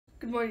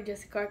Good morning,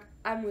 Jesse Clark.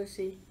 I'm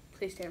Lucy.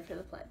 Please stand for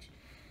the pledge.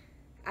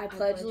 I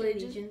pledge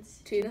allegiance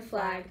to the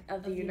flag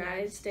of the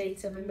United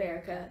States of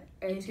America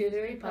and to the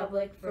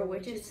republic for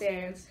which it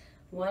stands,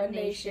 one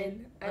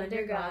nation,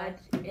 under God,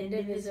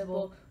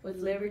 indivisible, with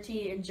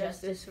liberty and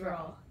justice for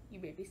all. You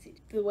may be seated.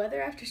 The weather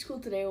after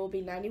school today will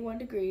be 91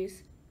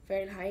 degrees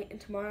Fahrenheit, and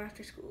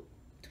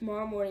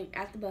tomorrow morning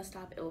at the bus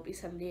stop, it will be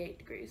 78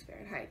 degrees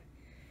Fahrenheit.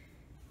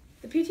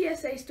 The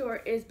PTSA store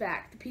is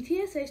back. The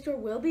PTSA store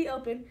will be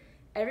open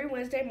every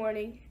Wednesday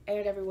morning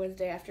and every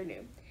Wednesday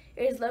afternoon.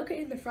 It is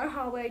located in the front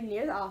hallway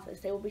near the office.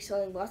 They will be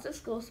selling lots of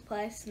school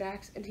supplies,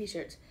 snacks, and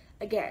t-shirts.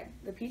 Again,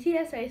 the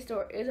PTSA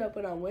store is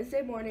open on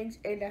Wednesday mornings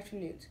and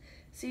afternoons.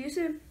 See you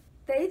soon.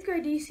 The 8th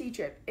grade DC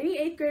trip. Any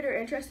 8th grader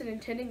interested in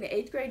attending the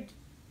 8th grade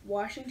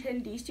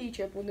Washington DC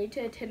trip will need to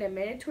attend a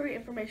mandatory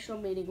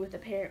informational meeting with a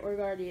parent or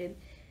guardian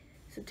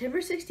September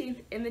 16th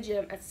in the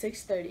gym at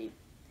 6:30.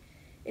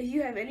 If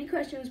you have any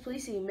questions,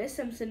 please see Miss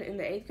Simpson in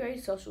the 8th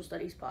grade Social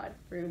Studies pod,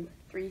 room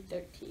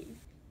 313.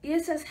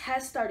 ESS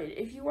has started.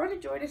 If you want to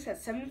join us at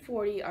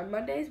 7:40 on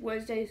Mondays,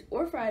 Wednesdays,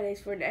 or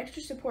Fridays for an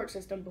extra support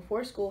system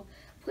before school,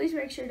 please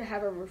make sure to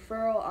have a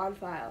referral on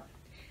file.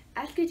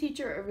 Ask a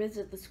teacher or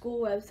visit the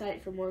school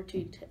website for more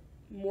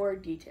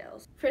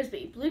details.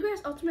 Frisbee.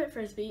 Bluegrass Ultimate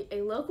Frisbee,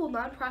 a local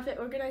nonprofit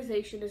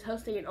organization, is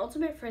hosting an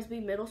Ultimate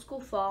Frisbee Middle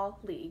School Fall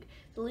League.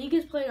 The league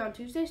is played on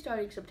Tuesday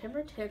starting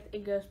September 10th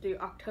and goes through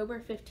October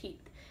 15th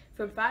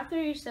from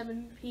 5:30 to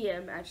 7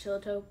 p.m. at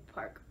Shiloh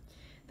Park.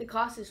 The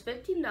cost is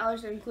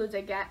 $15 and includes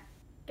a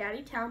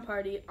Gaddy Town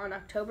party on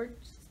October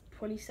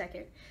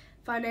 22nd.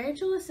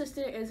 Financial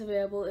assistance is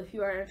available if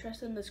you are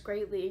interested in this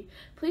great league.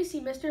 Please see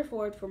Mr.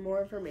 Ford for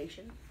more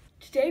information.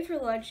 Today for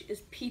lunch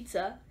is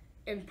pizza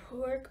and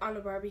pork on a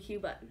barbecue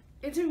bun.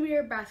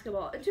 Intramural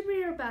basketball.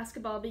 Intramural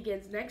basketball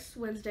begins next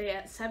Wednesday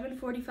at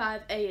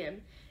 7:45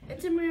 a.m.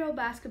 Intramural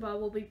basketball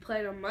will be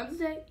played on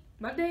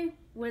Monday,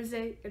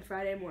 Wednesday, and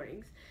Friday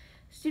mornings.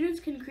 Students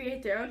can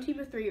create their own team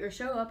of 3 or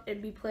show up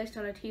and be placed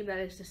on a team that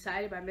is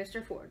decided by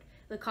Mr. Ford.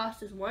 The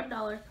cost is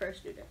 $1 per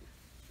student.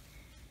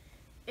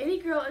 Any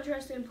girl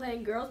interested in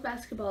playing girls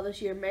basketball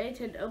this year may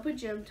attend Open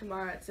Gym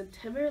tomorrow at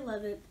September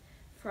 11th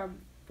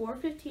from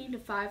 4:15 to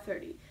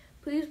 5:30.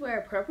 Please wear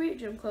appropriate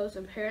gym clothes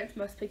and parents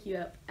must pick you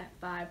up at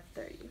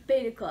 5:30.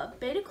 Beta Club.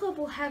 Beta Club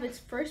will have its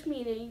first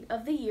meeting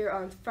of the year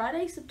on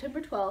Friday,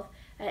 September 12th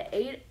at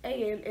 8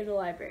 a.m. in the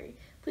library.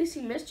 Please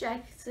see Miss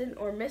Jackson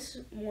or Miss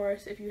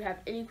Morris if you have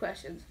any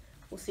questions.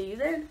 We'll see you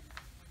then.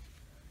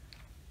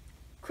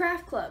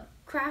 Craft Club.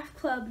 Craft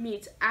Club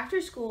meets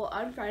after school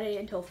on Friday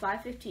until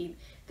 5:15.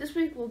 This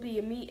week will be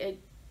a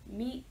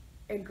meet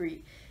and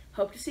greet.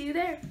 Hope to see you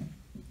there.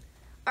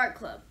 Art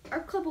Club.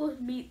 Art Club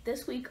will meet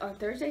this week on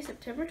Thursday,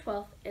 September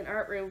 12th in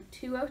Art Room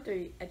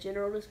 203 at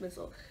General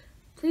Dismissal.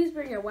 Please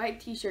bring a white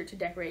t-shirt to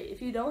decorate.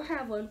 If you don't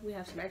have one, we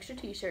have some extra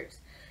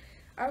t-shirts.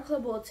 Art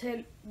Club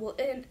will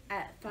end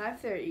at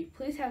 5:30.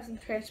 Please have some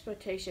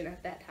transportation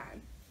at that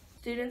time.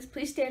 Students,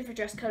 please stand for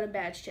dress code and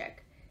badge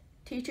check.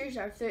 Teachers,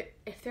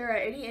 if there are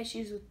any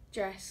issues with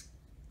dress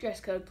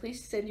code,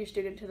 please send your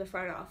student to the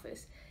front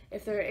office.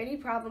 If there are any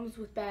problems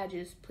with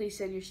badges, please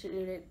send your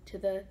student to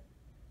the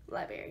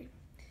library.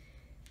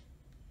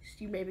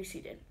 You may be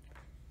seated.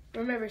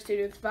 Remember,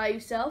 students, value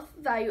self,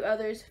 value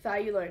others,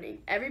 value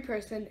learning. Every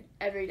person,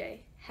 every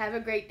day. Have a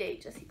great day,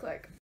 Jesse Clark.